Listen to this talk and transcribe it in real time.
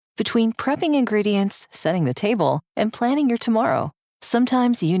between prepping ingredients, setting the table, and planning your tomorrow.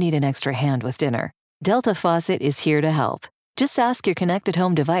 Sometimes you need an extra hand with dinner. Delta Faucet is here to help. Just ask your connected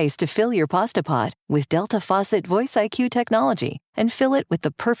home device to fill your pasta pot with Delta Faucet Voice IQ technology and fill it with the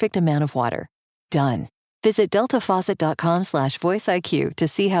perfect amount of water. Done. Visit deltafaucet.com/voiceIQ to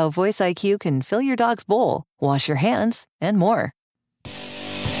see how Voice IQ can fill your dog's bowl, wash your hands, and more.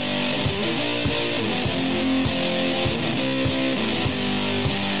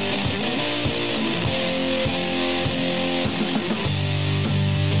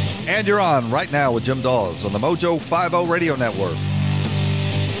 And you're on right now with Jim Dawes on the Mojo 50 Radio Network.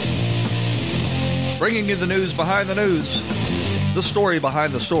 Bringing you the news behind the news, the story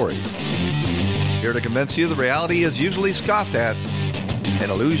behind the story. Here to convince you that reality is usually scoffed at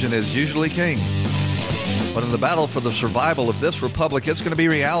and illusion is usually king. But in the battle for the survival of this republic, it's going to be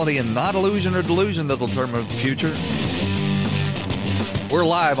reality and not illusion or delusion that will determine the future. We're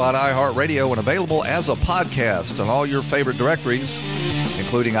live on iHeartRadio and available as a podcast on all your favorite directories,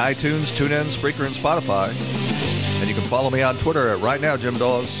 including iTunes, TuneIn, Spreaker, and Spotify. And you can follow me on Twitter at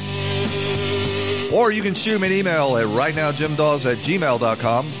RightNowJimDawes. Or you can shoot me an email at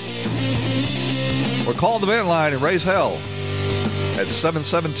rightnowjimdawes@gmail.com. Or call the vent line and raise hell at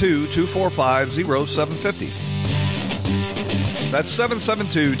 772-245-0750. That's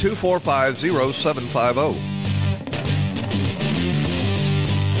 772-245-0750.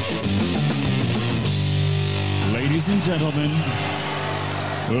 Ladies and gentlemen,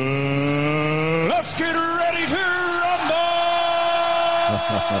 let's get ready to rumble!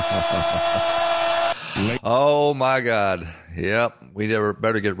 Oh, my God. Yep, we never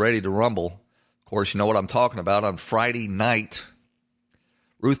better get ready to rumble. Of course, you know what I'm talking about. On Friday night,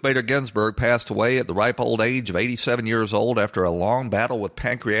 Ruth Bader Ginsburg passed away at the ripe old age of 87 years old after a long battle with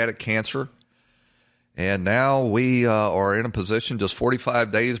pancreatic cancer. And now we are in a position just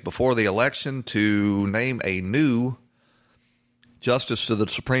 45 days before the election to name a new justice to the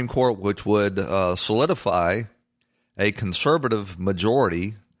Supreme Court, which would solidify a conservative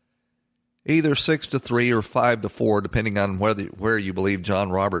majority, either 6-3 or 5-4, depending on where you believe John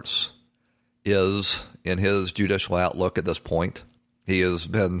Roberts is in his judicial outlook at this point. He has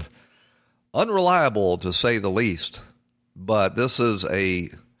been unreliable, to say the least, but this is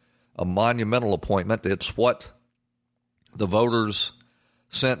a monumental appointment. It's what the voters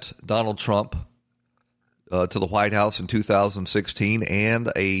sent Donald Trump to the White House in 2016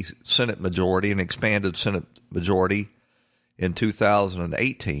 and a Senate majority, an expanded Senate majority in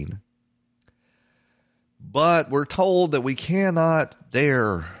 2018. But we're told that we cannot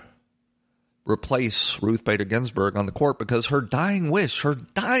dare replace Ruth Bader Ginsburg on the court because her dying wish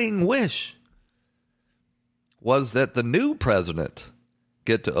was that the new president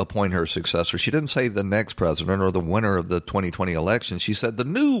get to appoint her successor. She didn't say the next president or the winner of the 2020 election. She said the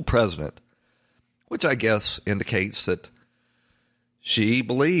new president, which I guess indicates that she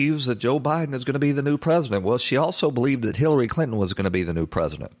believes that Joe Biden is going to be the new president. Well, she also believed that Hillary Clinton was going to be the new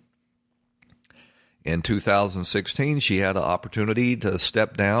president. In 2016, she had an opportunity to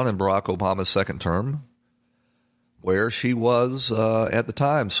step down in Barack Obama's second term, where she was, at the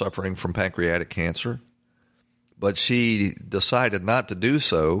time, suffering from pancreatic cancer. But she decided not to do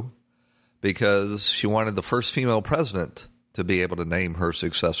so because she wanted the first female president to be able to name her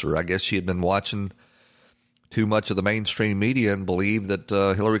successor. I guess she had been watching too much of the mainstream media and believed that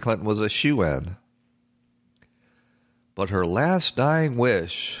Hillary Clinton was a shoo-in. But her last dying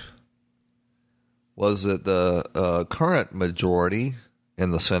wish was that the current majority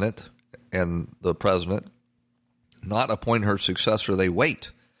in the Senate and the president not appoint her successor. They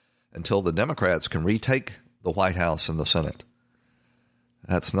wait until the Democrats can retake the White House and the Senate.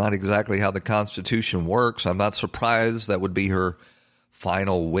 That's not exactly how the Constitution works. I'm not surprised that would be her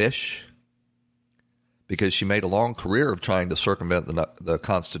final wish, because she made a long career of trying to circumvent the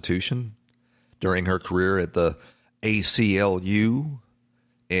Constitution during her career at the ACLU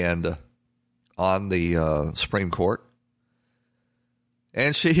and on the Supreme Court.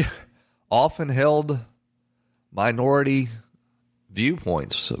 And she often held minority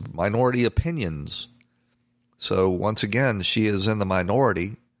viewpoints, minority opinions. So once again, she is in the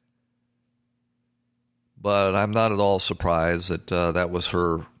minority. But I'm not at all surprised that that was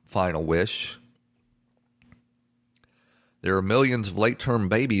her final wish. There are millions of late-term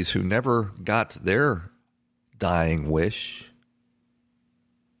babies who never got their dying wish,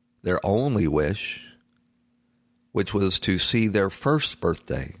 their only wish, which was to see their first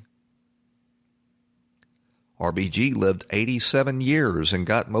birthday. RBG lived 87 years and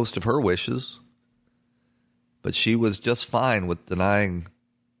got most of her wishes, but she was just fine with denying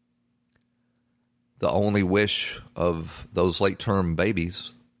the only wish of those late-term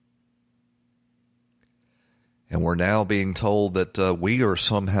babies. And we're now being told that we are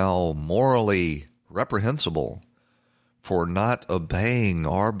somehow morally reprehensible for not obeying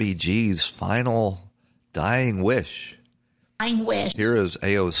RBG's final dying wish. Dying wish. Here is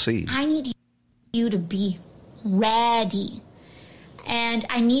AOC. I need you to be ready. And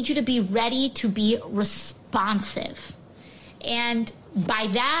I need you to be ready to be responsive. And by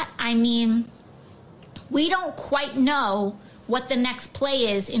that, I mean, we don't quite know what the next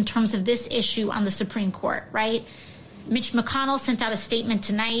play is in terms of this issue on the Supreme Court, right? Mitch McConnell sent out a statement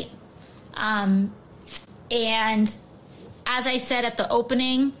tonight. And as I said at the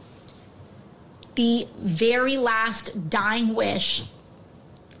opening, the very last dying wish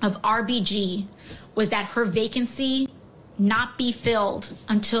of RBG was that her vacancy not be filled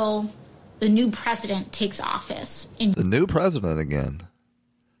until the new president takes office. The new president again.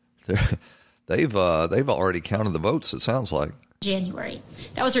 They've already counted the votes, it sounds like. January.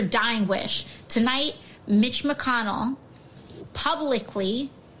 That was her dying wish. Tonight, Mitch McConnell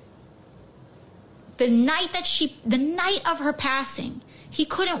publicly, the night of her passing, he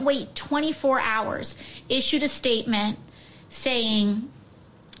couldn't wait 24 hours, issued a statement saying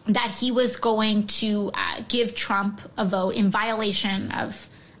that he was going to give Trump a vote in violation of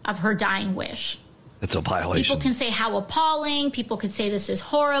her dying wish. It's a violation. People can say how appalling, people could say this is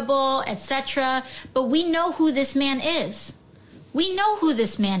horrible, etc. But we know who this man is. We know who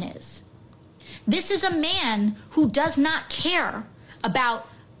this man is. This is a man who does not care about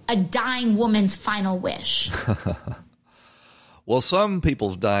a dying woman's final wish. Well, some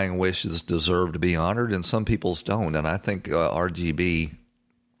people's dying wishes deserve to be honored and some people's don't. And I think RBG,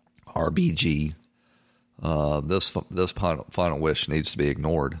 this final wish needs to be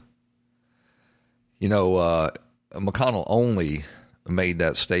ignored. You know, McConnell only made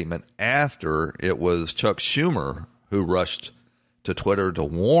that statement after it was Chuck Schumer who rushed to Twitter to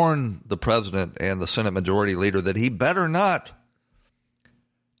warn the president and the Senate Majority Leader that he better not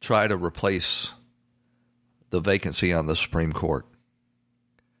try to replace the vacancy on the Supreme Court.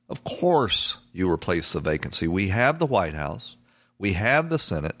 Of course you replace the vacancy. We have the White House. We have the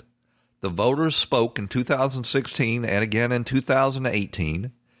Senate. The voters spoke in 2016 and again in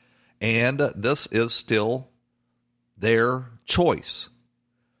 2018. And this is still their choice.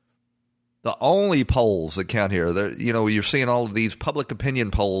 The only polls that count here, you're seeing all of these public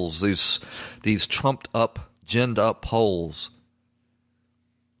opinion polls, these trumped up, ginned up polls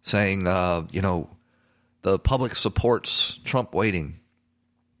saying, the public supports Trump waiting.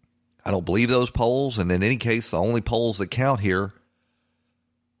 I don't believe those polls. And in any case, the only polls that count here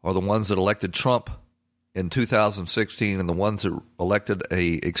are the ones that elected Trump in 2016 and the ones that elected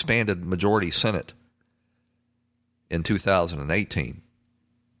a expanded majority Senate in 2018.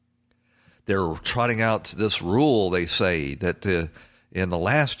 They're trotting out this rule, they say, that in the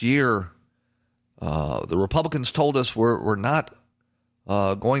last year, the Republicans told us we're not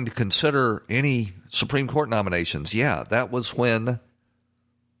going to consider any Supreme Court nominations. Yeah, that was when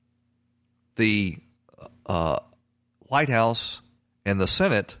the White House and the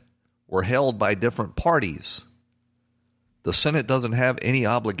Senate were held by different parties. The Senate doesn't have any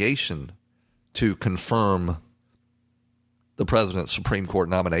obligation to confirm the president's Supreme Court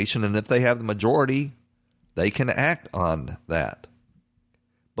nomination, and if they have the majority, they can act on that.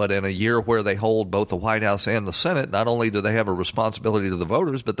 But in a year where they hold both the White House and the Senate, not only do they have a responsibility to the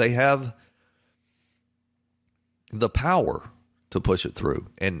voters, but they have the power to push it through.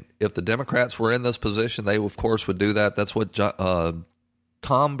 And if the Democrats were in this position, they, of course, would do that. That's what Tom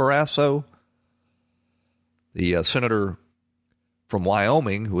Barrasso, the senator from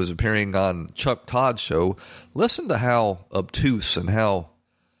Wyoming, who was appearing on Chuck Todd's show, listen to how obtuse and how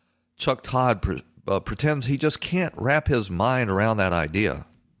Chuck Todd pretends he just can't wrap his mind around that idea.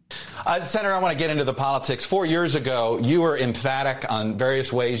 Senator, I want to get into the politics. 4 years ago, you were emphatic on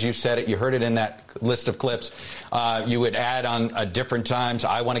various ways you said it. You heard it in that list of clips. You would add on different times,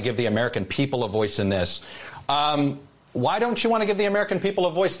 I want to give the American people a voice in this. Why don't you want to give the American people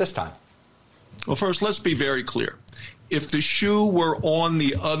a voice this time? Well, first, let's be very clear. If the shoe were on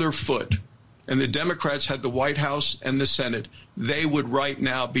the other foot and the Democrats had the White House and the Senate, they would right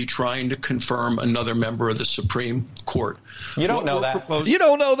now be trying to confirm another member of the Supreme Court. You don't know that. You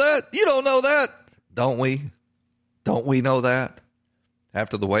don't know that. You don't know that. Don't we? Don't we know that?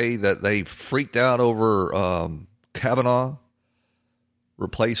 After the way that they freaked out over Kavanaugh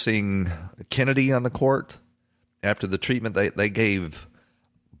replacing Kennedy on the court, after the treatment they gave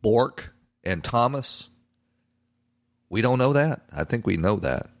Bork and Thomas. We don't know that. I think we know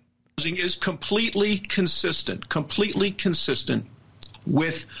that. Is completely consistent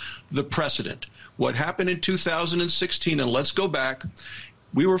with the precedent. What happened in 2016, and let's go back,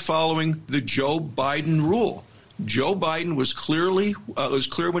 we were following the Joe Biden rule. Joe Biden was clear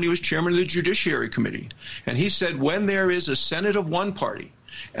when he was chairman of the Judiciary Committee. And he said when there is a Senate of one party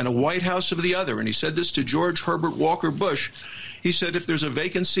and a White House of the other, and he said this to George Herbert Walker Bush, he said if there's a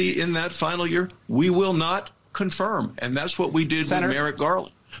vacancy in that final year, we will not confirm. And that's what we did with Merrick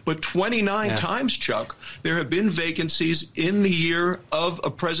Garland. But 29 times, Chuck, there have been vacancies in the year of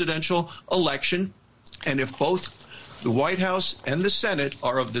a presidential election. And if both the White House and the Senate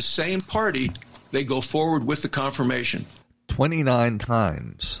are of the same party, they go forward with the confirmation. 29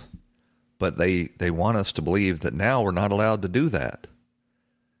 times. But they want us to believe that now we're not allowed to do that.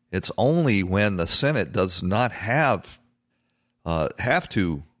 It's only when the Senate does not have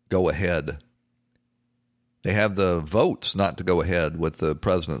to go ahead. They have the votes not to go ahead with the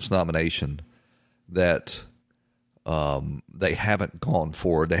president's nomination that they haven't gone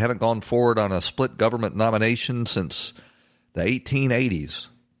forward. They haven't gone forward on a split government nomination since the 1880s.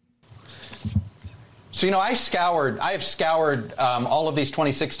 So, I have scoured all of these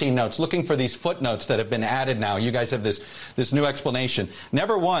 2016 notes, looking for these footnotes that have been added now. You guys have this new explanation.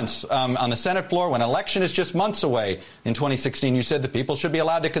 Never once on the Senate floor, when election is just months away in 2016, you said that people should be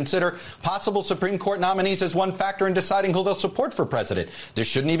allowed to consider possible Supreme Court nominees as one factor in deciding who they'll support for president. This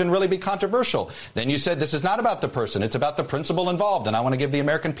shouldn't even really be controversial. Then you said this is not about the person, it's about the principle involved, and I want to give the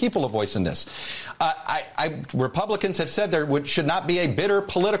American people a voice in this. Republicans have said there should not be a bitter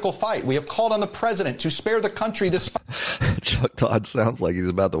political fight. We have called on the president to spare the country this fight. Chuck Todd sounds like he's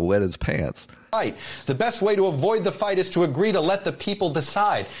about to wet his pants. The best way to avoid the fight is to agree to let the people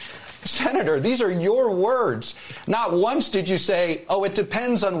decide. Senator, these are your words. Not once did you say, it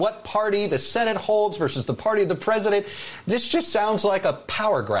depends on what party the Senate holds versus the party of the president. This just sounds like a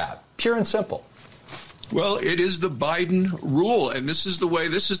power grab, pure and simple. Well, it is the Biden rule, and this is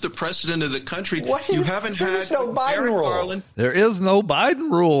the precedent of the country. You haven't had There's no Biden rule. Garland. There is no Biden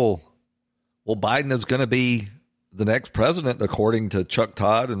rule. Well, Biden is going to be the next president, according to Chuck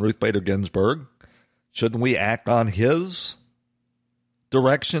Todd and Ruth Bader Ginsburg. Shouldn't we act on his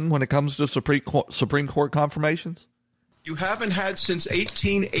direction when it comes to Supreme Court confirmations? You haven't had since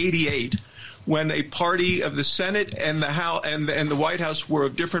 1888, when a party of the Senate and the House and the White House were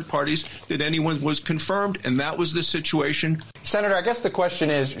of different parties, that anyone was confirmed, and that was the situation. Senator, I guess the question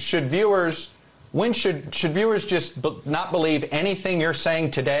is, should viewers just not believe anything you're saying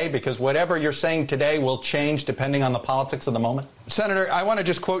today, because whatever you're saying today will change depending on the politics of the moment? Senator, I want to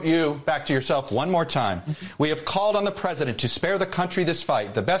just quote you back to yourself one more time. We have called on the president to spare the country this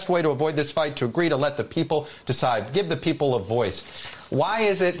fight. The best way to avoid this fight, to agree to let the people decide. Give the people a voice. Why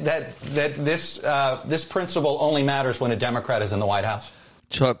is it that this principle only matters when a Democrat is in the White House?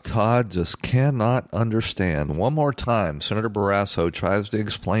 Chuck Todd just cannot understand. One more time, Senator Barrasso tries to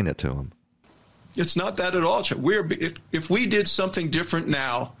explain it to him. It's not that at all. If we did something different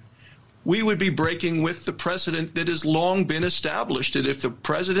now, we would be breaking with the precedent that has long been established. That if the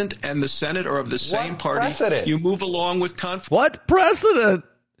president and the Senate are of the same party, you move along with What precedent?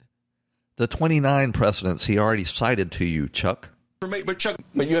 The 29 precedents he already cited to you, Chuck. But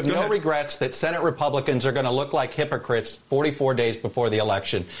you have no regrets that Senate Republicans are going to look like hypocrites 44 days before the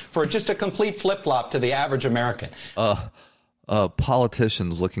election for just a complete flip-flop to the average American.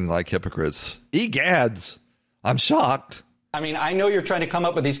 Politicians looking like hypocrites. Egads. I'm shocked. I mean, I know you're trying to come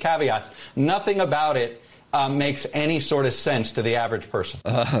up with these caveats. Nothing about it makes any sort of sense to the average person.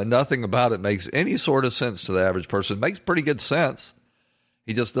 Nothing about it makes any sort of sense to the average person. It makes pretty good sense.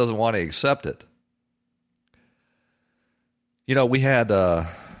 He just doesn't want to accept it. We had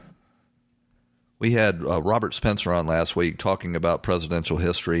Robert Spencer on last week talking about presidential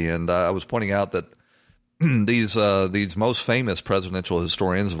history, and I was pointing out that these most famous presidential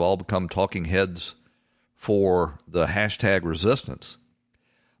historians have all become talking heads for the hashtag resistance.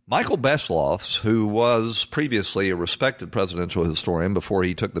 Michael Beschloss, who was previously a respected presidential historian before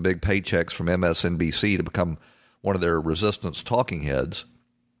he took the big paychecks from MSNBC to become one of their resistance talking heads,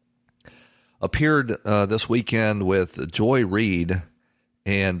 appeared this weekend with Joy Reid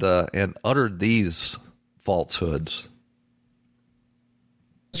and uttered these falsehoods.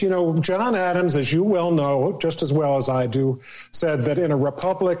 John Adams, as you well know, just as well as I do, said that in a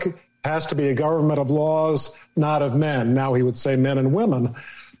republic has to be a government of laws, not of men. Now he would say men and women.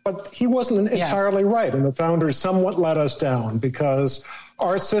 But he wasn't entirely right, and the founders somewhat let us down because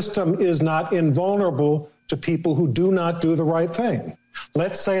our system is not invulnerable to people who do not do the right thing.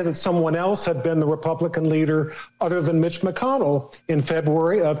 Let's say that someone else had been the Republican leader other than Mitch McConnell in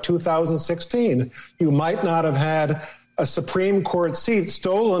February of 2016. You might not have had a Supreme Court seat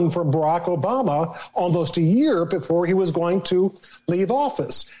stolen from Barack Obama almost a year before he was going to leave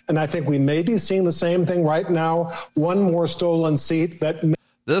office. And I think we may be seeing the same thing right now. One more stolen seat that...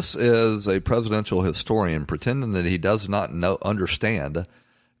 This is a presidential historian pretending that he does not understand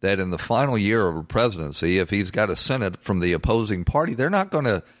that in the final year of a presidency, if he's got a Senate from the opposing party, they're not going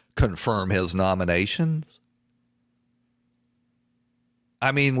to confirm his nominations.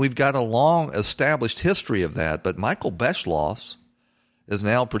 I mean, we've got a long established history of that, but Michael Beschloss is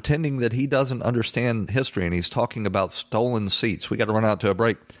now pretending that he doesn't understand history, and he's talking about stolen seats. We got to run out to a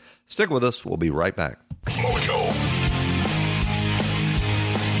break. Stick with us. We'll be right back.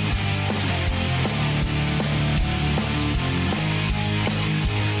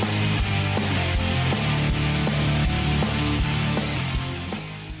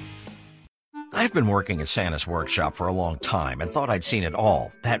 I've been working at Santa's workshop for a long time and thought I'd seen it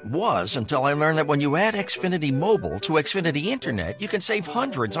all. That was until I learned that when you add Xfinity Mobile to Xfinity Internet, you can save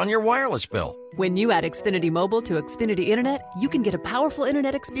hundreds on your wireless bill. When you add Xfinity Mobile to Xfinity Internet, you can get a powerful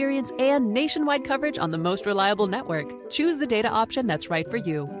internet experience and nationwide coverage on the most reliable network. Choose the data option that's right for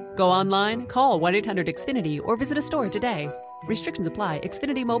you. Go online, call 1-800-XFINITY, or visit a store today. Restrictions apply.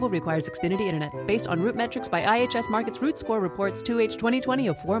 Xfinity Mobile requires Xfinity Internet. Based on root metrics by IHS Markit's Root Score reports 2H 2020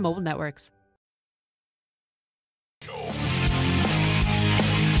 of 4 mobile networks.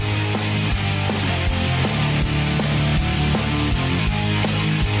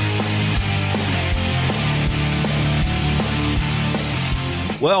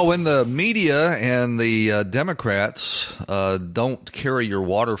 Well, when the media and the Democrats don't carry your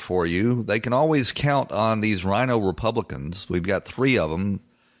water for you, they can always count on these rhino Republicans. We've got 3 of them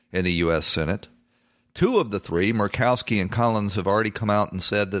in the U.S. Senate. 2 of the 3, Murkowski and Collins, have already come out and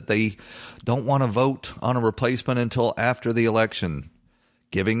said that they don't want to vote on a replacement until after the election,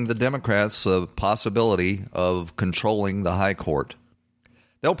 giving the Democrats a possibility of controlling the high court.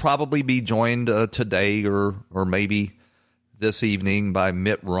 They'll probably be joined today or maybe this evening by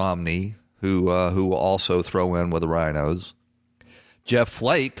Mitt Romney, who will also throw in with the rhinos. Jeff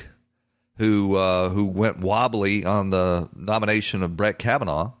Flake, who went wobbly on the nomination of Brett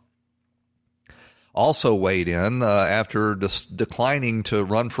Kavanaugh, also weighed in after declining to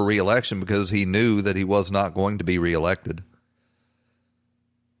run for re-election because he knew that he was not going to be re-elected.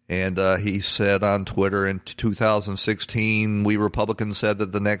 And he said on Twitter in 2016, we Republicans said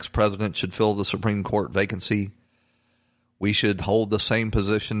that the next president should fill the Supreme Court vacancy. We should hold the same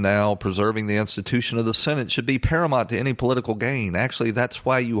position now. Preserving the institution of the Senate should be paramount to any political gain. Actually, that's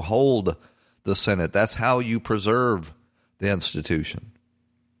why you hold the Senate. That's how you preserve the institution.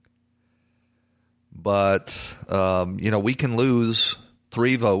 But, we can lose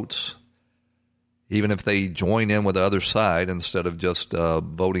 3 votes, even if they join in with the other side instead of just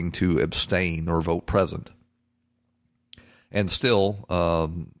voting to abstain or vote present, and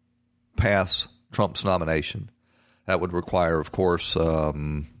still pass Trump's nomination. That would require, of course,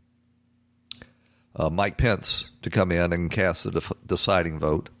 Mike Pence to come in and cast the deciding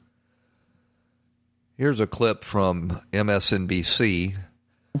vote. Here's a clip from MSNBC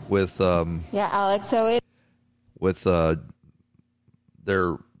with Alex. So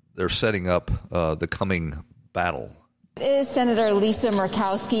they're setting up the coming battle. Senator Lisa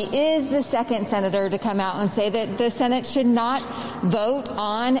Murkowski is the second senator to come out and say that the Senate should not vote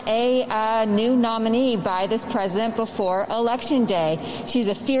on a new nominee by this president before Election Day. She's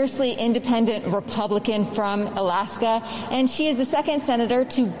a fiercely independent Republican from Alaska, and she is the second senator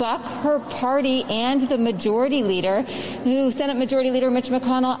to buck her party and the majority leader, who Senate Majority Leader Mitch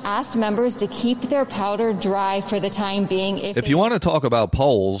McConnell asked members to keep their powder dry for the time being. If you want to talk about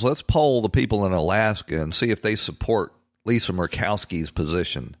polls, let's poll the people in Alaska and see if they support Lisa Murkowski's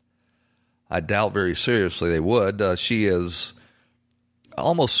position. I doubt very seriously they would. She is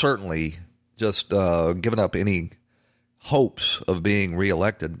almost certainly just given up any hopes of being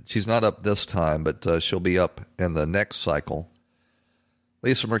reelected. She's not up this time, but she'll be up in the next cycle.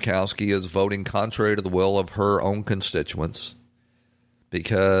 Lisa Murkowski is voting contrary to the will of her own constituents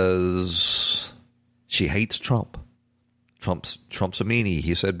because she hates Trump. Trump's a meanie.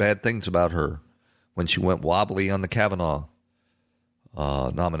 He said bad things about her when she went wobbly on the Kavanaugh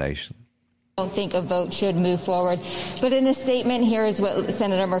nomination. I don't think a vote should move forward. But in a statement, here is what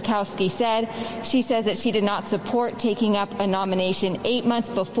Senator Murkowski said. She says that she did not support taking up a nomination 8 months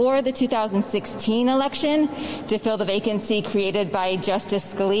before the 2016 election to fill the vacancy created by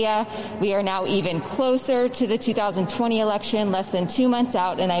Justice Scalia. We are now even closer to the 2020 election, less than 2 months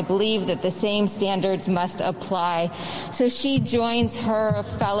out, and I believe that the same standards must apply. So she joins her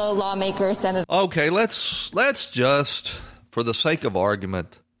fellow lawmaker, Senator. Okay, let's just, for the sake of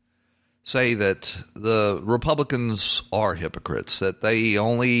argument, say that the Republicans are hypocrites, that they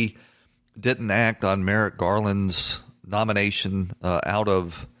only didn't act on Merrick Garland's nomination out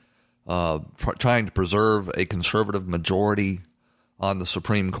of trying to preserve a conservative majority on the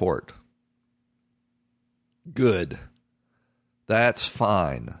Supreme Court. Good. That's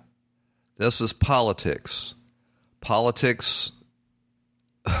fine. This is politics. Politics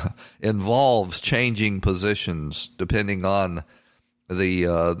involves changing positions depending on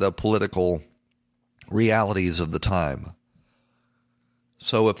the political realities of the time.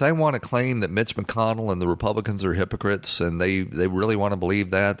 So if they want to claim that Mitch McConnell and the Republicans are hypocrites and they really want to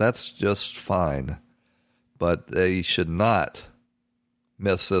believe that, that's just fine. But they should not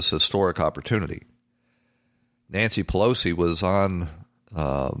miss this historic opportunity. Nancy Pelosi was on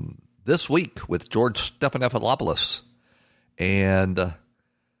this week with George Stephanopoulos, and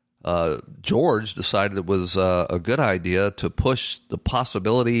George decided it was a good idea to push the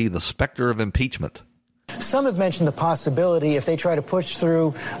possibility, the specter of impeachment. Some have mentioned the possibility, if they try to push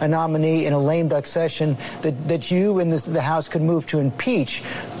through a nominee in a lame duck session, that you and the House could move to impeach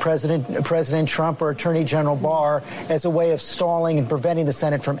President Trump or Attorney General Barr as a way of stalling and preventing the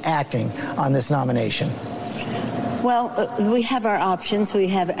Senate from acting on this nomination. Well, we have our options. We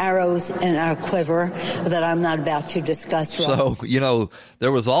have arrows in our quiver that I'm not about to discuss. So,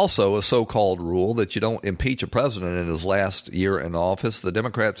 there was also a so-called rule that you don't impeach a president in his last year in office. The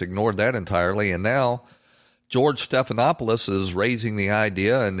Democrats ignored that entirely, and now George Stephanopoulos is raising the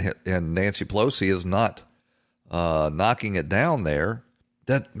idea, and Nancy Pelosi is not knocking it down there,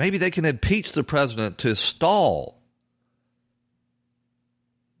 that maybe they can impeach the president to stall.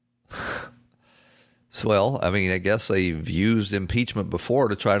 Well, I guess they've used impeachment before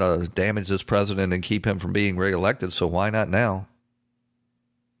to try to damage this president and keep him from being reelected, so why not now?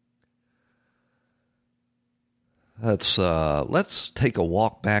 Let's take a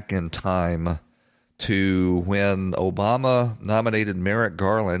walk back in time to when Obama nominated Merrick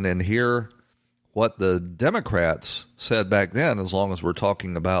Garland and hear what the Democrats said back then, as long as we're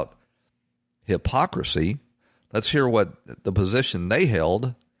talking about hypocrisy. Let's hear what the position they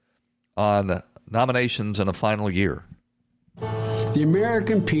held on nominations in a final year. The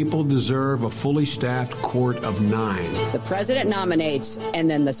American people deserve a fully staffed court of 9. The president nominates, and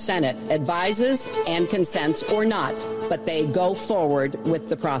then the Senate advises and consents or not, but they go forward with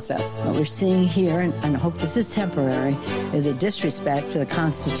the process. What we're seeing here, and I hope this is temporary, is a disrespect for the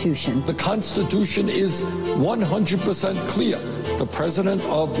Constitution. The Constitution is 100% clear. The President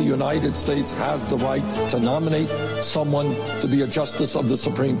of the United States has the right to nominate someone to be a justice of the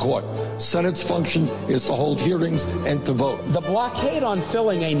Supreme Court. Senate's function is to hold hearings and to vote. The blockade on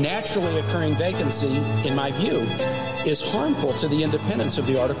filling a naturally occurring vacancy, in my view, is harmful to the independence of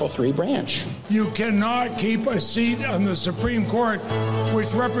the Article III branch. You cannot keep a seat on the Supreme Court,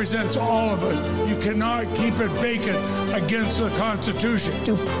 which represents all of us. You cannot keep it vacant against the Constitution.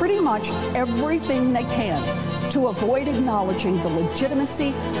 Do pretty much everything they can to avoid acknowledging the legitimacy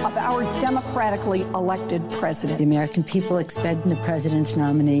of our democratically elected president. The American people expect the president's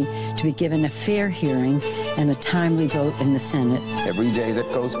nominee to be given a fair hearing and a timely vote in the Senate. Every day that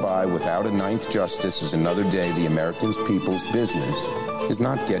goes by without a ninth justice is another day the American people's business is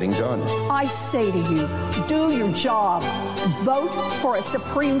not getting done. I say to you, do your job. Vote for a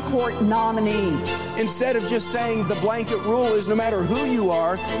Supreme Court nominee. Instead of just saying the blanket rule is no matter who you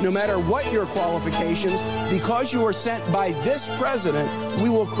are, no matter what your qualifications, because you are sent by this president, we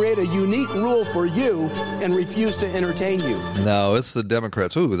will create a unique rule for you and refuse to entertain you. No, it's the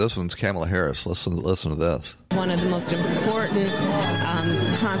Democrats. Ooh, this one's Kamala Harris. Listen to this. One of the most important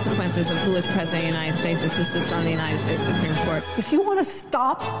consequences of who is president of the United States is who sits on the United States Supreme Court. If you want to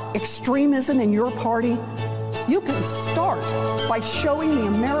stop extremism in your party, you can start by showing the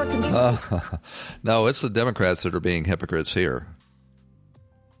American people. No, it's the Democrats that are being hypocrites here.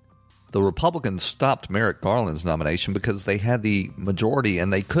 The Republicans stopped Merrick Garland's nomination because they had the majority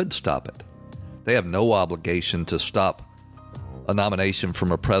and they could stop it. They have no obligation to stop a nomination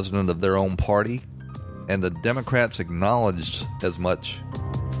from a president of their own party, and the Democrats acknowledged as much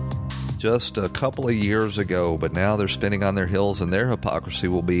just a couple of years ago, but now they're spinning on their heels and their hypocrisy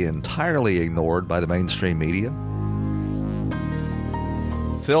will be entirely ignored by the mainstream media.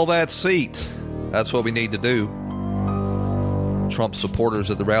 Fill that seat. That's what we need to do. Trump supporters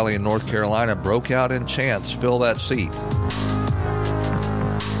at the rally in North Carolina broke out in chants, fill that seat.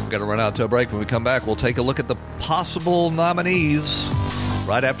 We've got to run out to a break. When we come back, we'll take a look at the possible nominees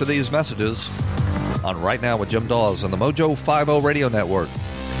right after these messages on Right Now with Jim Dawes on the Mojo 50 Radio Network.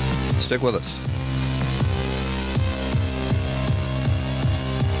 Stick with us.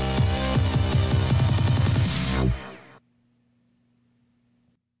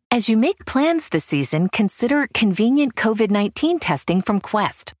 As you make plans this season, consider convenient COVID-19 testing from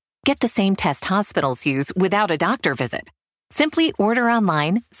Quest. Get the same test hospitals use without a doctor visit. Simply order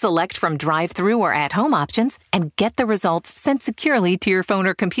online, select from drive-thru or at-home options, and get the results sent securely to your phone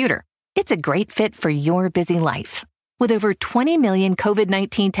or computer. It's a great fit for your busy life. With over 20 million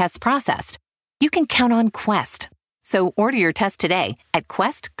COVID-19 tests processed, you can count on Quest. So order your test today at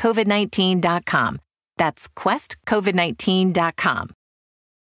questcovid19.com. That's questcovid19.com.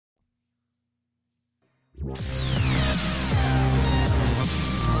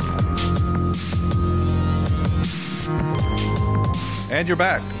 And you're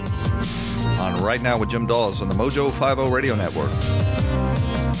back on Right Now with Jim Dawes on the Mojo 50 Radio Network.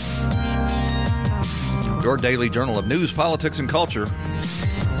 Your daily journal of news, politics, and culture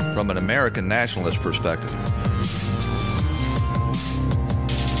from an American nationalist perspective.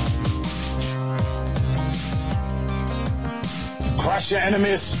 Crush your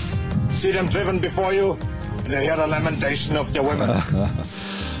enemies, see them driven before you, and hear the lamentation of their women.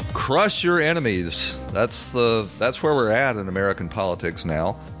 Crush your enemies. That's where we're at in American politics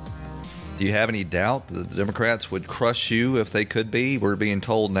now. Do you have any doubt that the Democrats would crush you if they could be? We're being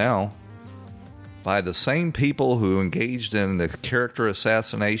told now by the same people who engaged in the character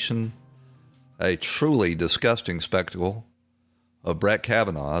assassination, a truly disgusting spectacle of Brett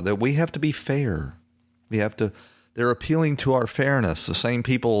Kavanaugh, that we have to be fair. They're appealing to our fairness. The same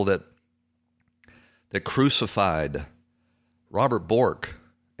people that crucified Robert Bork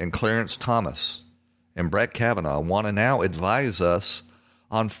and Clarence Thomas and Brett Kavanaugh want to now advise us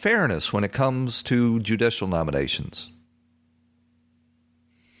on fairness when it comes to judicial nominations.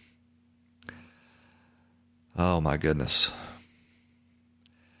 Oh, my goodness.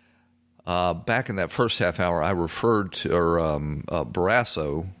 Back in that first half hour, I referred to,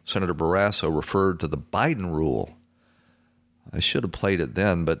 Senator Barrasso referred to the Biden rule. I should have played it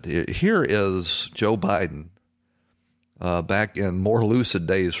then, but here is Joe Biden back in more lucid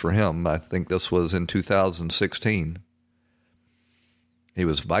days for him. I think this was in 2016. He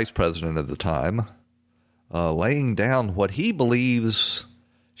was vice president at the time, laying down what he believes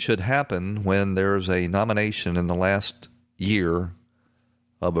should happen when there's a nomination in the last year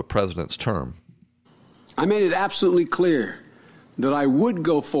of a president's term. I made it absolutely clear that I would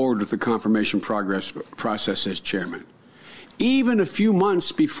go forward with the confirmation process as chairman, even a few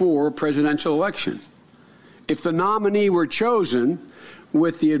months before a presidential election, if the nominee were chosen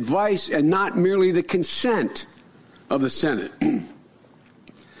with the advice and not merely the consent of the Senate,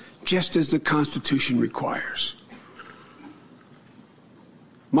 just as the Constitution requires.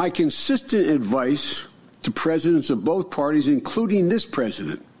 My consistent advice to presidents of both parties, including this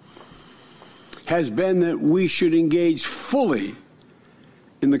president, has been that we should engage fully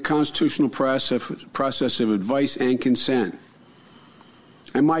in the constitutional process of advice and consent.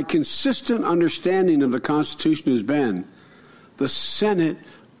 And my consistent understanding of the Constitution has been the Senate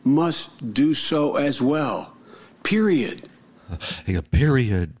must do so as well. Period.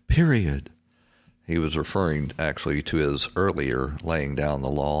 Period. He was referring actually to his earlier laying down the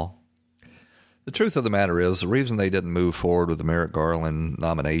law. The truth of the matter is, the reason they didn't move forward with the Merrick Garland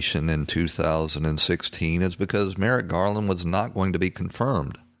nomination in 2016 is because Merrick Garland was not going to be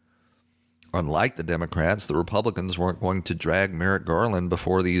confirmed. Unlike the Democrats, the Republicans weren't going to drag Merrick Garland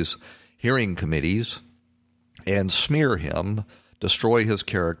before these hearing committees and smear him, destroy his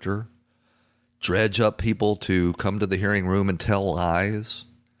character, dredge up people to come to the hearing room and tell lies.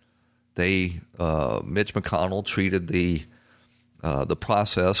 Mitch McConnell treated the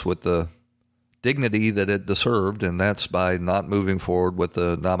process with the dignity that it deserved, and that's by not moving forward with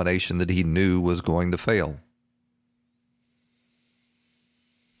the nomination that he knew was going to fail.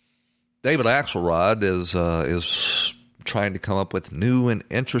 David Axelrod is trying to come up with new and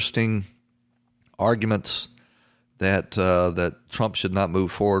interesting arguments that Trump should not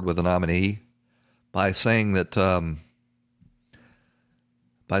move forward with a nominee by saying that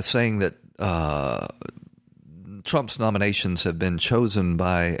Trump's nominations have been chosen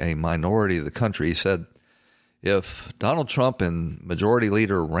by a minority of the country. He said, if Donald Trump and Majority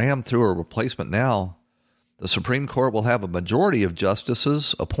Leader ram through a replacement now, the Supreme Court will have a majority of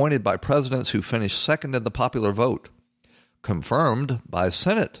justices appointed by presidents who finished second in the popular vote, confirmed by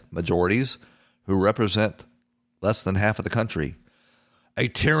Senate majorities who represent less than half of the country. A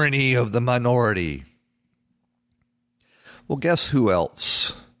tyranny of the minority. Well, guess who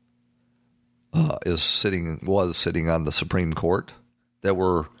else was sitting on the Supreme Court that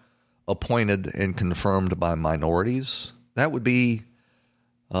were appointed and confirmed by minorities? That would be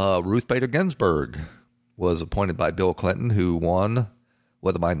Ruth Bader Ginsburg was appointed by Bill Clinton, who won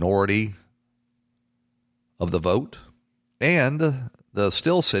with a minority of the vote, and the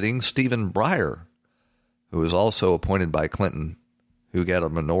still sitting Stephen Breyer, who was also appointed by Clinton, who got a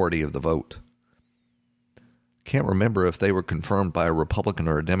minority of the vote. can't remember if they were confirmed by a Republican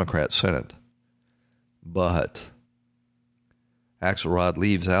or a Democrat Senate. But Axelrod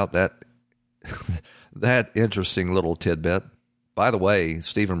leaves out that that interesting little tidbit. By the way,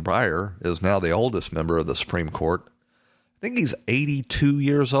 Stephen Breyer is now the oldest member of the Supreme Court. I think he's 82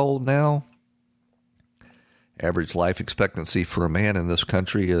 years old now. Average life expectancy for a man in this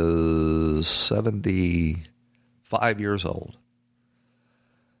country is 75 years old.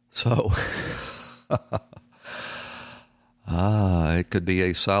 So, it could be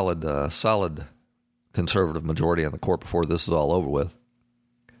a solid conservative majority on the court before this is all over with.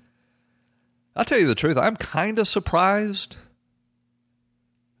 I'll tell you the truth, I'm kind of surprised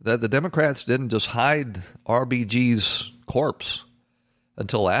that the Democrats didn't just hide RBG's corpse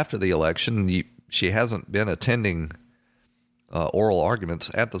until after the election. She hasn't been attending oral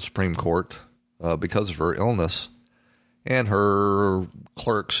arguments at the Supreme Court because of her illness, and her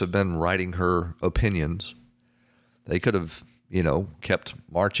clerks have been writing her opinions. They could have, kept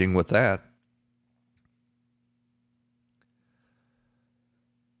marching with that.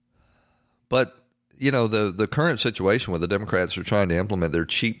 But, the current situation where the Democrats are trying to implement their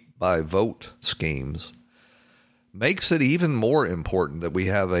cheap by vote schemes makes it even more important that we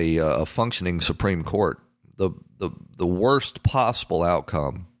have a functioning Supreme Court. The worst possible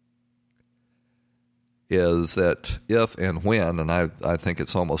outcome is that if and when, and I think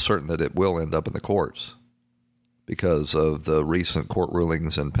it's almost certain that it will end up in the courts because of the recent court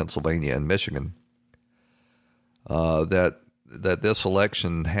rulings in Pennsylvania and Michigan, that this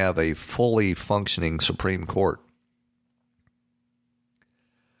election have a fully functioning Supreme Court.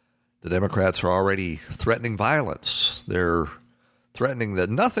 The Democrats are already threatening violence. They're threatening that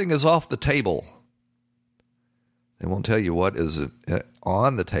nothing is off the table. They won't tell you what is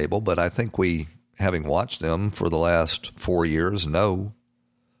on the table, but I think we, having watched them for the last 4 years, know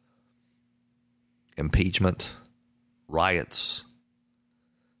impeachment, riots.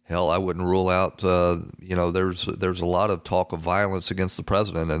 Hell, I wouldn't rule out, there's a lot of talk of violence against the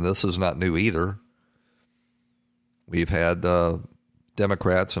president, and this is not new either. We've had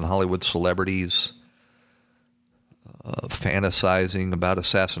Democrats and Hollywood celebrities fantasizing about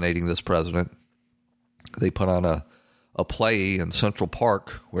assassinating this president. They put on a play in Central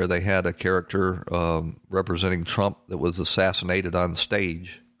Park where they had a character representing Trump that was assassinated on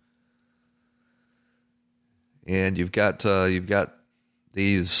stage. And you've got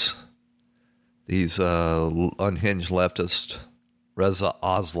these unhinged leftist, Reza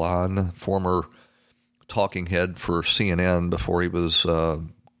Aslan, former talking head for CNN before he was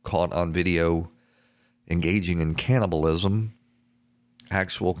caught on video engaging in cannibalism,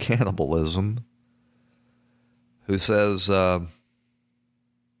 actual cannibalism, who says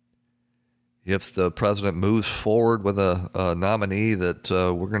if the president moves forward with a nominee that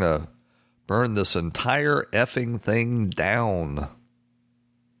we're going to burn this entire effing thing down.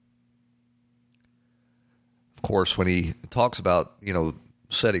 Of course, when he talks about,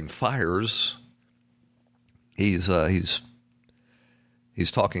 setting fires, he's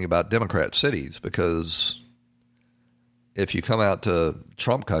talking about Democrat cities, because if you come out to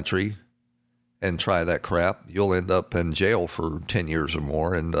Trump country and try that crap, you'll end up in jail for 10 years or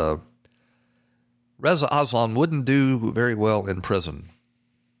more. And Reza Aslan wouldn't do very well in prison.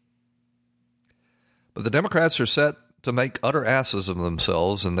 But the Democrats are set to make utter asses of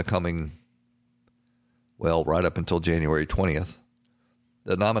themselves in the coming, right up until January 20th.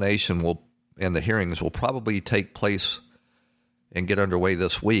 The nomination and the hearings will probably take place and get underway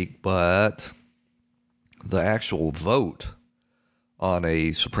this week, but the actual vote on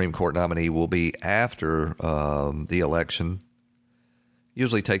a Supreme Court nominee will be after the election.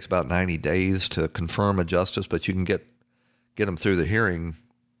 Usually takes about 90 days to confirm a justice, but you can get them through the hearing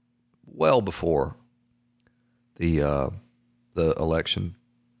well before the election.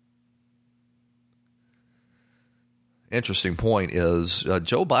 Interesting point is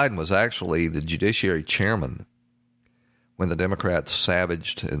Joe Biden was actually the Judiciary Chairman when the Democrats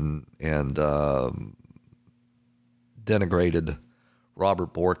savaged and denigrated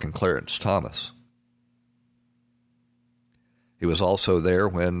Robert Bork and Clarence Thomas. He was also there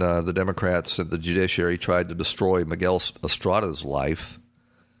when the Democrats and the Judiciary tried to destroy Miguel Estrada's life.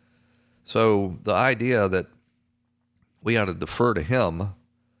 So the idea that we ought to defer to him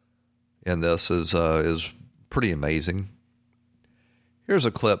in this is pretty amazing. Here's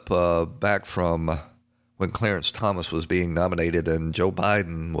a clip back from when Clarence Thomas was being nominated and Joe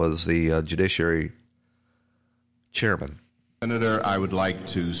Biden was the Judiciary Chairman. Senator, I would like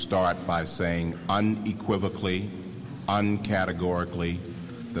to start by saying unequivocally, uncategorically,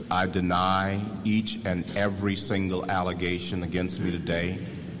 that I deny each and every single allegation against me today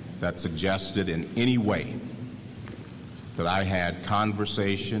that suggested in any way that I had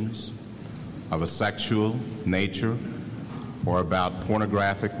conversations of a sexual nature or about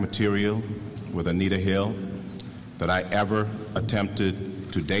pornographic material with Anita Hill, that I ever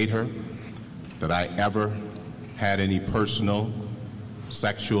attempted to date her, that I ever had any personal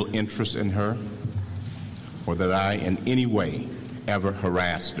sexual interest in her, or that I in any way ever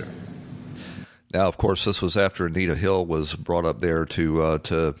harassed her. Now, of course, this was after Anita Hill was brought up there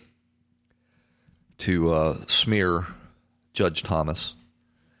to smear Judge Thomas,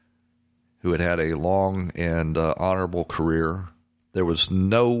 who had a long and honorable career. There was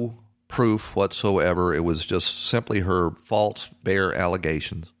no proof whatsoever. It was just simply her false, bare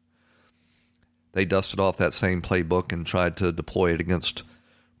allegations. They dusted off that same playbook and tried to deploy it against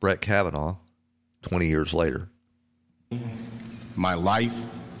Brett Kavanaugh 20 years later. My life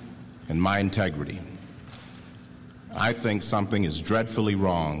and my integrity. I think something is dreadfully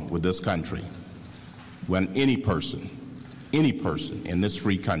wrong with this country when any person in this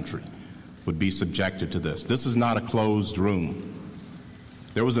free country would be subjected to this. This is not a closed room.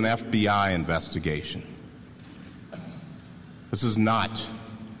 There was an FBI investigation. This is not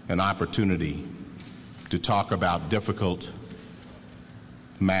an opportunity to talk about difficult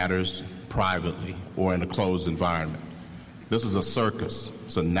matters privately or in a closed environment. This is a circus.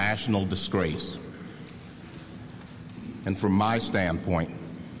 It's a national disgrace. And from my standpoint,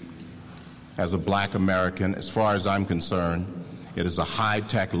 as a black American, as far as I'm concerned, it is a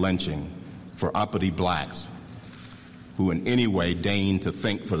high-tech lynching for uppity blacks who in any way deign to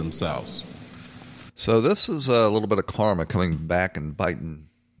think for themselves. So this is a little bit of karma coming back and biting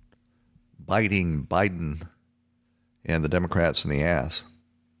Biden and the Democrats in the ass.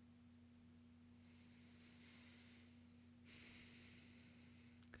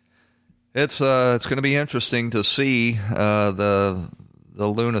 It's going to be interesting to see the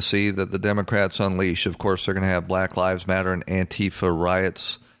lunacy that the Democrats unleash. Of course, they're going to have Black Lives Matter and Antifa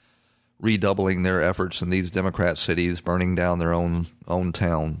riots redoubling their efforts in these Democrat cities, burning down their own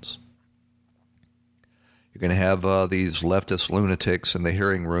towns. You're going to have these leftist lunatics in the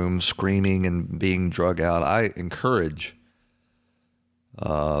hearing room screaming and being drug out. I encourage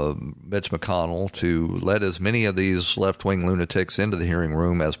Mitch McConnell to let as many of these left-wing lunatics into the hearing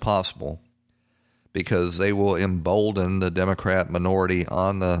room as possible, because they will embolden the Democrat minority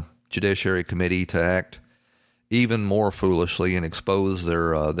on the Judiciary Committee to act even more foolishly and expose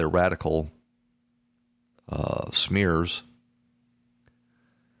their radical smears.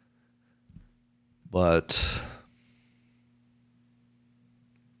 But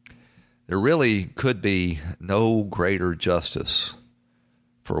there really could be no greater justice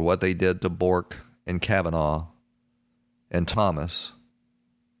for what they did to Bork and Kavanaugh and Thomas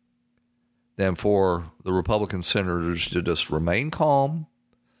than for the Republican senators to just remain calm,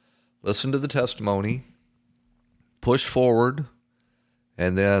 listen to the testimony, push forward,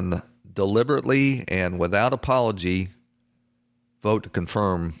 and then deliberately and without apology vote to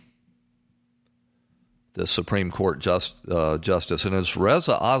confirm the Supreme Court justice. And as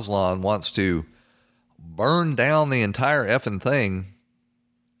Reza Aslan wants to burn down the entire effing thing,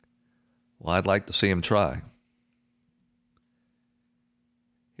 well, I'd like to see him try.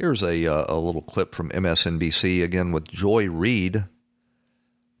 Here's a little clip from MSNBC, again with Joy Reid,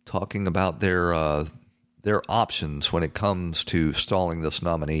 talking about their options when it comes to stalling this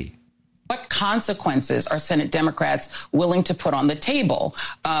nominee. What consequences are Senate Democrats willing to put on the table?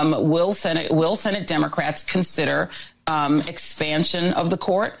 Will Senate Democrats consider expansion of the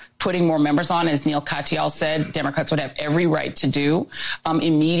court, putting more members on, as Neil Katyal said, Democrats would have every right to do,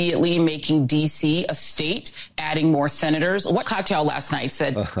 immediately making D.C. a state, adding more senators? What Katyal last night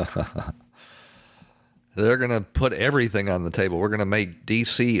said. They're going to put everything on the table. We're going to make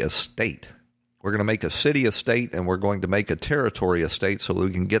D.C. a state. We're going to make a city a state, and we're going to make a territory a state so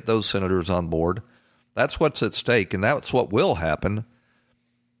we can get those senators on board. That's what's at stake, and that's what will happen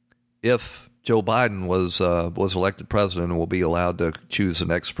if Joe Biden was elected president and will be allowed to choose the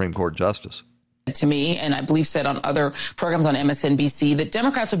next Supreme Court justice. To me, and I believe said on other programs on MSNBC, that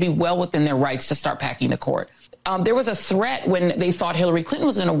Democrats would be well within their rights to start packing the court. There was a threat when they thought Hillary Clinton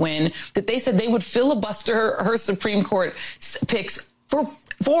was going to win that they said they would filibuster her Supreme Court picks for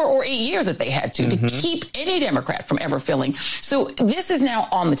 4 or 8 years if they had to keep any Democrat from ever filling. So this is now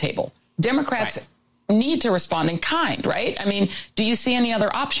on the table. Democrats need to respond in kind, right? I mean, do you see any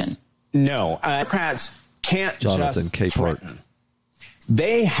other option? No. Democrats can't Jonathan just Capehart. threaten.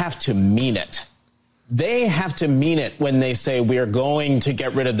 They have to mean it. they have to mean it when they say we are going to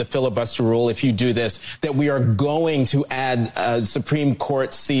get rid of the filibuster rule if you do this, that we are going to add Supreme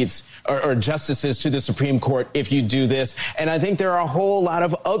Court seats or justices to the Supreme Court if you do this. And I think there are a whole lot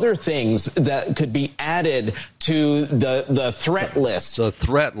of other things that could be added to the threat list. The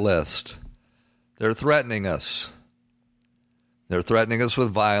threat list. They're threatening us. They're threatening us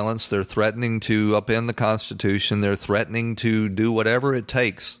with violence. They're threatening to upend the Constitution. They're threatening to do whatever it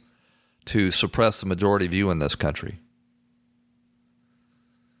takes to suppress the majority view in this country.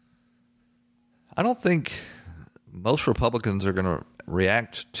 I don't think most Republicans are going to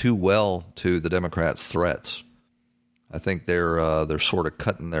react too well to the Democrats' threats. I think they're sort of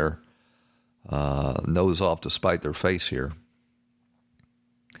cutting their nose off to spite their face here.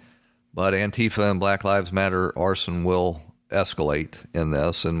 But Antifa and Black Lives Matter arson will escalate in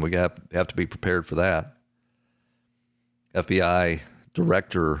this, and we have to be prepared for that. FBI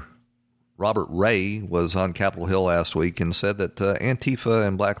Director Robert Ray was on Capitol Hill last week and said that Antifa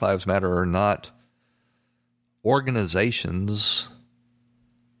and Black Lives Matter are not organizations.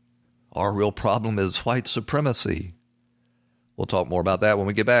 Our real problem is white supremacy. We'll talk more about that when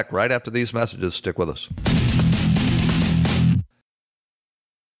we get back right after these messages. Stick with us.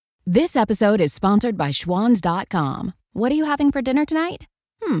 This episode is sponsored by Schwans.com. What are you having for dinner tonight?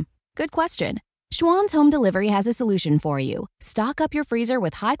 Good question. Schwann's Home Delivery has a solution for you. Stock up your freezer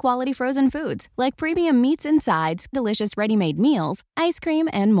with high-quality frozen foods like premium meats and sides, delicious ready-made meals, ice cream,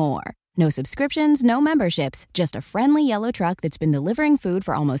 and more. No subscriptions, no memberships, just a friendly yellow truck that's been delivering food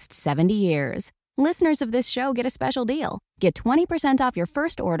for almost 70 years. Listeners of this show get a special deal. Get 20% off your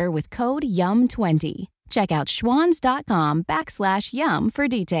first order with code YUM20. Check out schwans.com/YUM for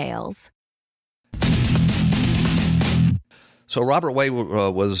details. So Robert Ray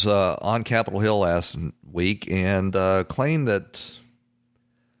was on Capitol Hill last week and claimed that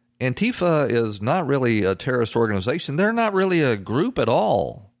Antifa is not really a terrorist organization. They're not really a group at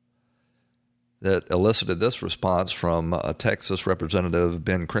all. That elicited this response from Texas Representative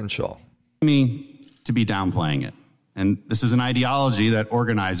Ben Crenshaw. Me to be downplaying it. And this is an ideology that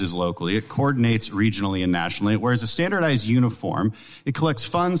organizes locally. It coordinates regionally and nationally. It wears a standardized uniform. It collects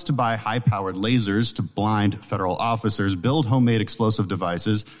funds to buy high-powered lasers to blind federal officers, build homemade explosive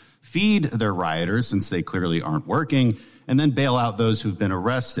devices, feed their rioters since they clearly aren't working, and then bail out those who've been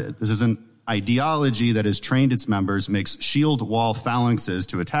arrested. This is an ideology that has trained its members, makes shield wall phalanxes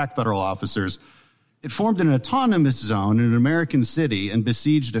to attack federal officers. It formed an autonomous zone in an American city and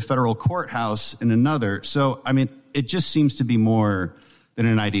besieged a federal courthouse in another. So, I mean, it just seems to be more than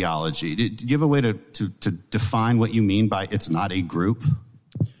an ideology. Do you have a way to define what you mean by it's not a group?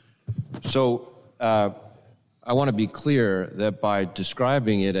 So I want to be clear that by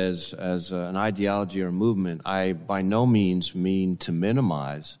describing it as an ideology or movement, I by no means mean to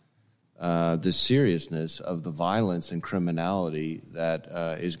minimize the seriousness of the violence and criminality that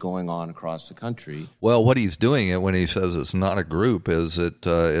is going on across the country. Well, what he's doing when he says it's not a group is it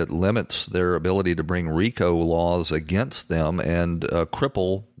limits their ability to bring RICO laws against them and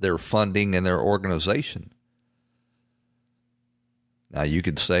cripple their funding and their organization. Now, you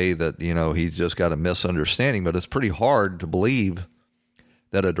could say that, he's just got a misunderstanding, but it's pretty hard to believe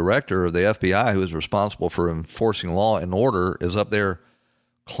that a director of the FBI who is responsible for enforcing law and order is up there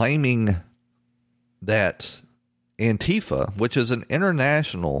claiming that Antifa, which is an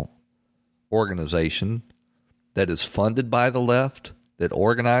international organization that is funded by the left, that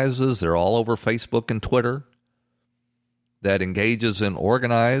organizes, they're all over Facebook and Twitter, that engages in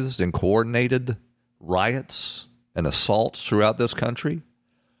organized and coordinated riots and assaults throughout this country,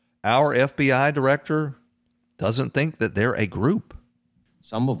 our FBI director doesn't think that they're a group.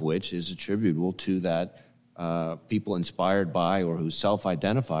 Some of which is attributable to that people inspired by or who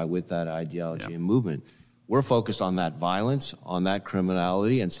self-identify with that ideology and movement. We're focused on that violence, on that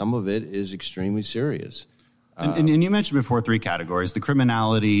criminality, and some of it is extremely serious. And you mentioned before three categories: the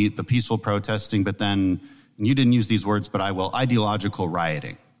criminality, the peaceful protesting, but then, and you didn't use these words, but I will, ideological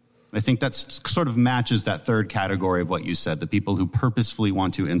rioting. I think that sort of matches that third category of what you said, the people who purposefully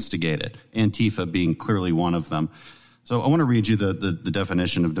want to instigate it, Antifa being clearly one of them. So I want to read you the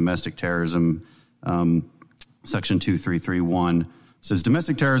definition of domestic terrorism. Section 2331 says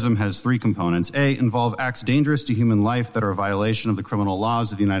domestic terrorism has three components. A, involve acts dangerous to human life that are a violation of the criminal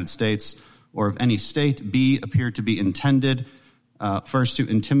laws of the United States or of any state. B, appear to be intended, first, to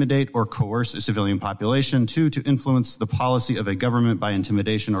intimidate or coerce a civilian population. 2, to influence the policy of a government by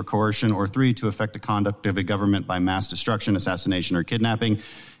intimidation or coercion. Or 3, to affect the conduct of a government by mass destruction, assassination, or kidnapping.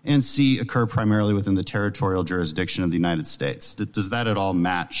 And C, occur primarily within the territorial jurisdiction of the United States. Does that at all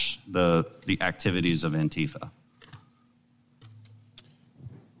match the activities of Antifa?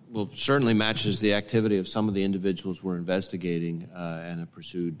 Well, certainly matches the activity of some of the individuals we're investigating and have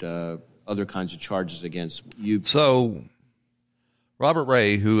pursued other kinds of charges against you. So Robert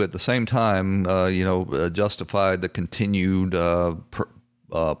Ray, who at the same time, justified the continued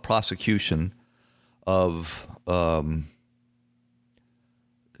prosecution of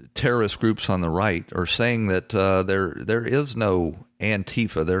terrorist groups on the right, are saying that there is no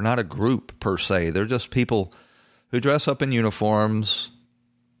Antifa. They're not a group per se. They're just people who dress up in uniforms,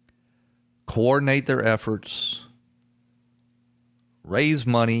 coordinate their efforts, raise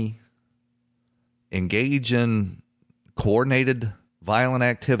money, engage in coordinated violent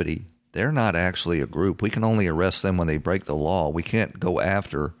activity. They're not actually a group. We can only arrest them when they break the law. We can't go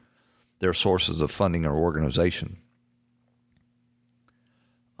after their sources of funding or organization.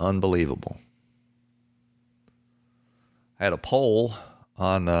 Unbelievable. I had a poll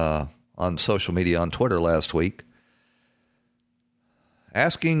on social media, on Twitter last week,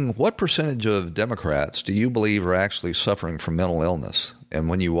 asking what percentage of Democrats do you believe are actually suffering from mental illness? And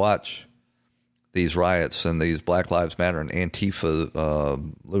when you watch these riots and these Black Lives Matter and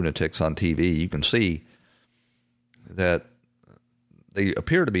Antifa lunatics on TV, you can see that they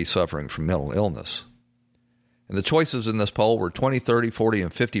appear to be suffering from mental illness. And the choices in this poll were 20, 30, 40,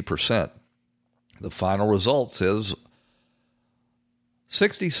 and 50%. The final results is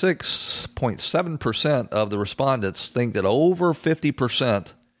 66.7% of the respondents think that over 50%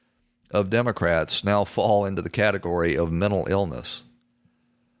 of Democrats now fall into the category of mental illness.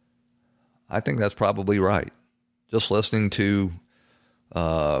 I think that's probably right. Just listening to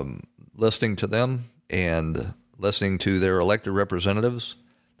them and listening to their elected representatives,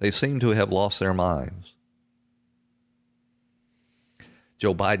 they seem to have lost their minds.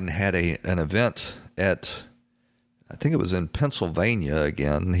 Joe Biden had an event at, I think it was in Pennsylvania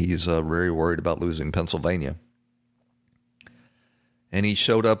again. He's very worried about losing Pennsylvania. And he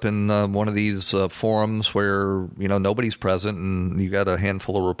showed up in one of these forums where, nobody's present, and you got a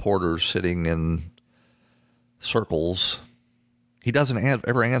handful of reporters sitting in circles. He doesn't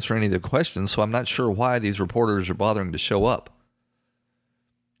ever answer any of the questions, so I'm not sure why these reporters are bothering to show up.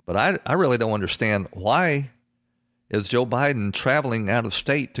 But I really don't understand, why is Joe Biden traveling out of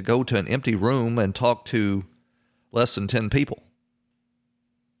state to go to an empty room and talk to less than 10 people?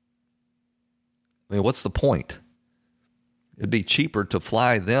 I mean, what's the point? It'd be cheaper to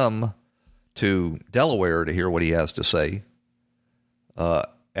fly them to Delaware to hear what he has to say,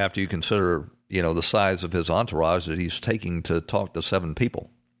 after you consider, the size of his entourage that he's taking to talk to 7 people.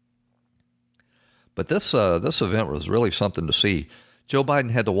 But this event was really something to see. Joe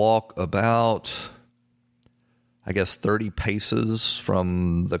Biden had to walk about, 30 paces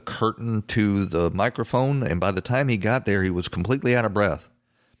from the curtain to the microphone, and by the time he got there, he was completely out of breath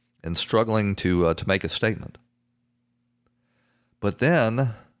and struggling to make a statement. But then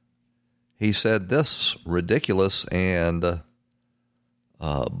he said this ridiculous and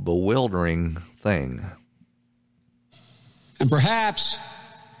bewildering thing. And perhaps,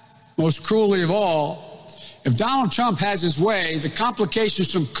 most cruelly of all, if Donald Trump has his way, the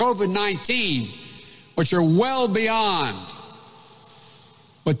complications from COVID-19, which are well beyond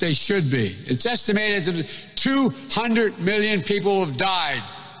what they should be. It's estimated that 200 million people have died,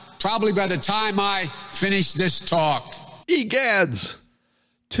 probably by the time I finish this talk. Egads,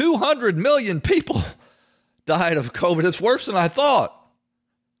 200 million people died of COVID. It's worse than I thought.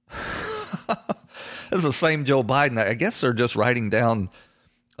 It's the same Joe Biden. I guess they're just writing down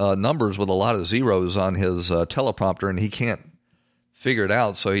numbers with a lot of zeros on his teleprompter, and he can't figure it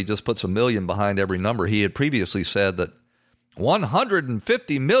out, so he just puts a million behind every number. He had previously said that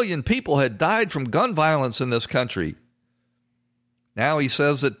 150 million people had died from gun violence in this country. Now he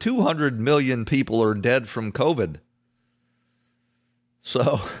says that 200 million people are dead from COVID.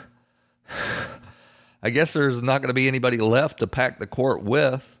 So I guess there's not going to be anybody left to pack the court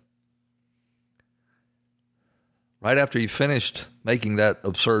with. Right after he finished making that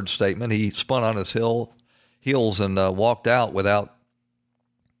absurd statement, he spun on his heels and walked out without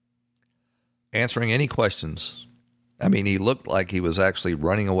answering any questions. I mean, he looked like he was actually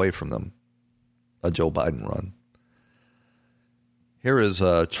running away from them. A Joe Biden run. Here is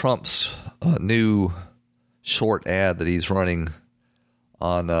Trump's new short ad that he's running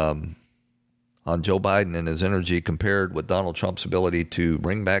on Joe Biden and his energy compared with Donald Trump's ability to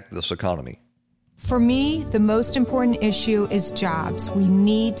bring back this economy. For me, the most important issue is jobs. We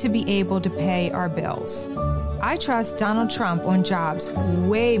need to be able to pay our bills. I trust Donald Trump on jobs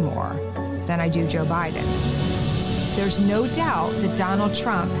way more than I do Joe Biden. There's no doubt that Donald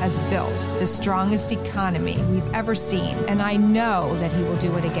Trump has built the strongest economy we've ever seen, and I know that he will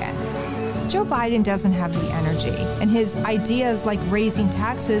do it again. Joe Biden doesn't have the energy, and his ideas like raising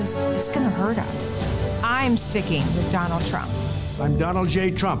taxes, it's going to hurt us. I'm sticking with Donald Trump. I'm Donald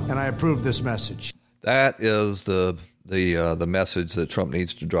J. Trump, and I approve this message. That is the message that Trump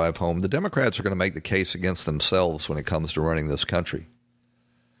needs to drive home. The Democrats are going to make the case against themselves when it comes to running this country.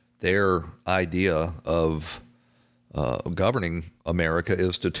 Their idea of governing America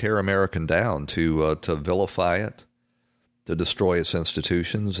is to tear America down, to vilify it, to destroy its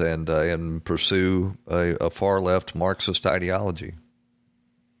institutions, and pursue a far-left Marxist ideology.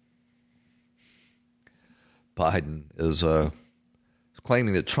 Biden is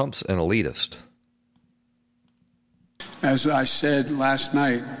claiming that Trump's an elitist. As I said last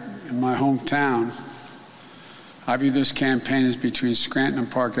night in my hometown, I view this campaign as between Scranton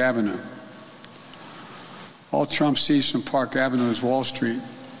and Park Avenue. All Trump sees from Park Avenue is Wall Street.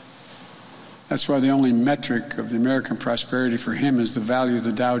 That's why the only metric of the American prosperity for him is the value of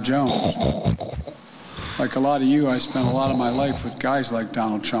the Dow Jones. Like a lot of you, I spent a lot of my life with guys like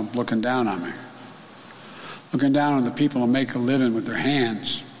Donald Trump looking down on me. Looking down on the people who make a living with their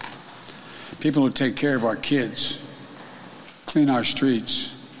hands. People who take care of our kids. Clean our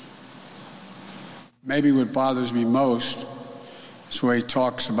streets. Maybe what bothers me most is the way he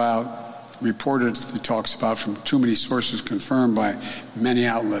talks about, reportedly talks about from too many sources confirmed by many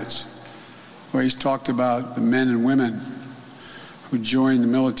outlets, where he's talked about the men and women who joined the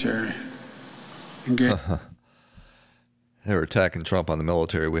military and get... They're attacking Trump on the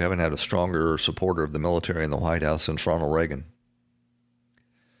military. We haven't had a stronger supporter of the military in the White House since Ronald Reagan.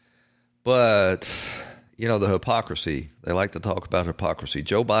 But, you know, the hypocrisy. They like to talk about hypocrisy.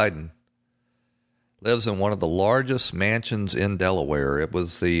 Joe Biden lives in one of the largest mansions in Delaware. It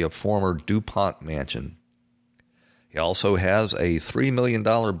was the former DuPont mansion. He also has a $3 million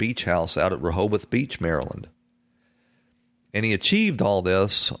beach house out at Rehoboth Beach, Maryland. And he achieved all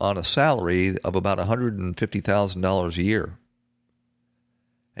this on a salary of about $150,000 a year.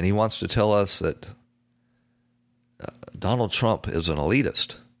 And he wants to tell us that Donald Trump is an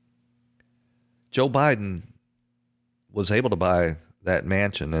elitist. Joe Biden was able to buy that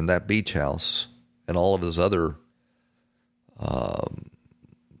mansion and that beach house and all of his other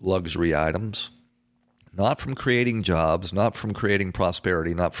luxury items, not from creating jobs, not from creating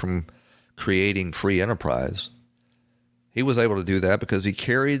prosperity, not from creating free enterprise. He was able to do that because he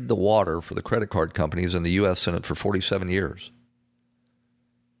carried the water for the credit card companies in the U.S. Senate for 47 years.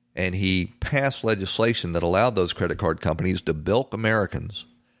 And he passed legislation that allowed those credit card companies to bilk Americans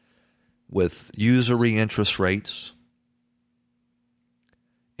with usury interest rates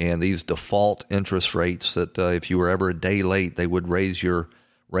and these default interest rates that if you were ever a day late, they would raise your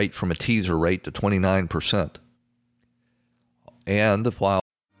rate from a teaser rate to 29%. And while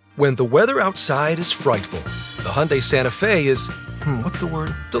when the weather outside is frightful, the Hyundai Santa Fe is,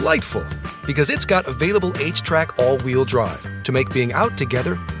 delightful. Because it's got available H-Track all-wheel drive to make being out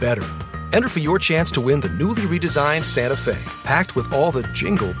together better. Enter for your chance to win the newly redesigned Santa Fe, packed with all the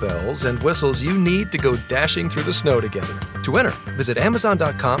jingle bells and whistles you need to go dashing through the snow together. To enter, visit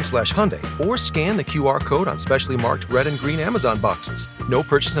Amazon.com/Hyundai or scan the QR code on specially marked red and green Amazon boxes. No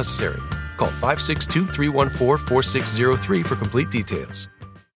purchase necessary. Call 562-314-4603 for complete details.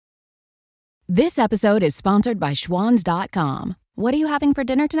 This episode is sponsored by Schwans.com. What are you having for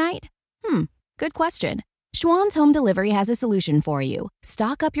dinner tonight? Good question. Schwans Home Delivery has a solution for you.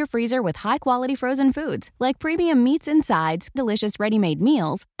 Stock up your freezer with high-quality frozen foods like premium meats and sides, delicious ready-made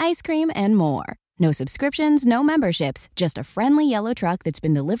meals, ice cream, and more. No subscriptions, no memberships, just a friendly yellow truck that's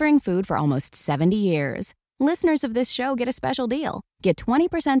been delivering food for almost 70 years. Listeners of this show get a special deal. Get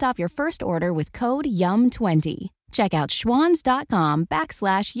 20% off your first order with code YUM20. Check out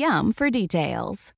schwans.com/YUM for details.